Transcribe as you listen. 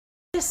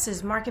This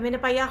is Market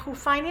Minute by Yahoo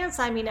Finance.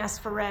 I'm Ines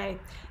Ferre.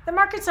 The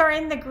markets are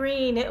in the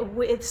green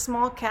with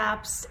small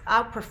caps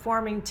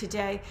outperforming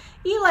today.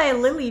 Eli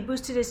Lilly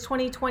boosted its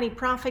 2020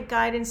 profit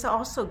guidance,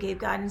 also gave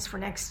guidance for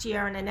next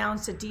year, and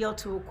announced a deal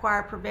to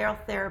acquire Prevail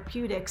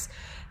Therapeutics.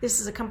 This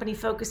is a company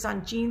focused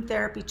on gene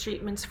therapy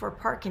treatments for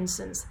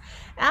Parkinson's.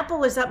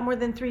 Apple is up more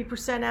than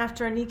 3%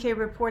 after a Nikkei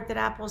report that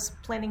Apple is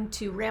planning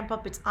to ramp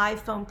up its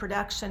iPhone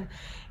production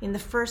in the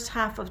first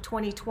half of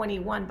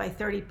 2021 by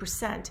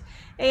 30%.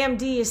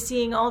 AMD is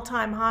seeing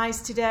all-time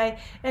highs today,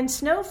 and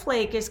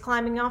Snowflake is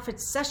climbing off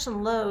its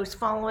session lows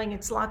following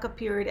its lockup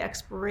period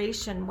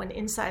expiration when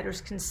insiders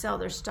can sell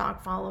their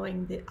stock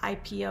following the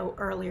IPO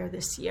earlier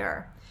this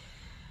year.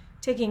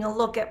 Taking a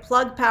look at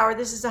Plug Power,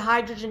 this is a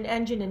hydrogen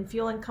engine and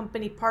fueling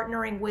company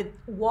partnering with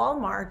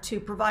Walmart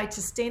to provide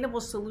sustainable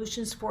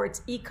solutions for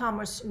its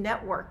e-commerce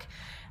network.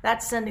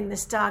 That's sending the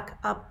stock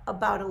up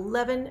about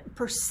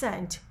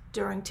 11%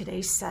 during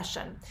today's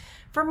session.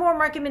 For more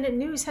Market Minute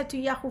news, head to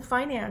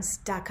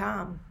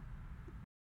yahoofinance.com.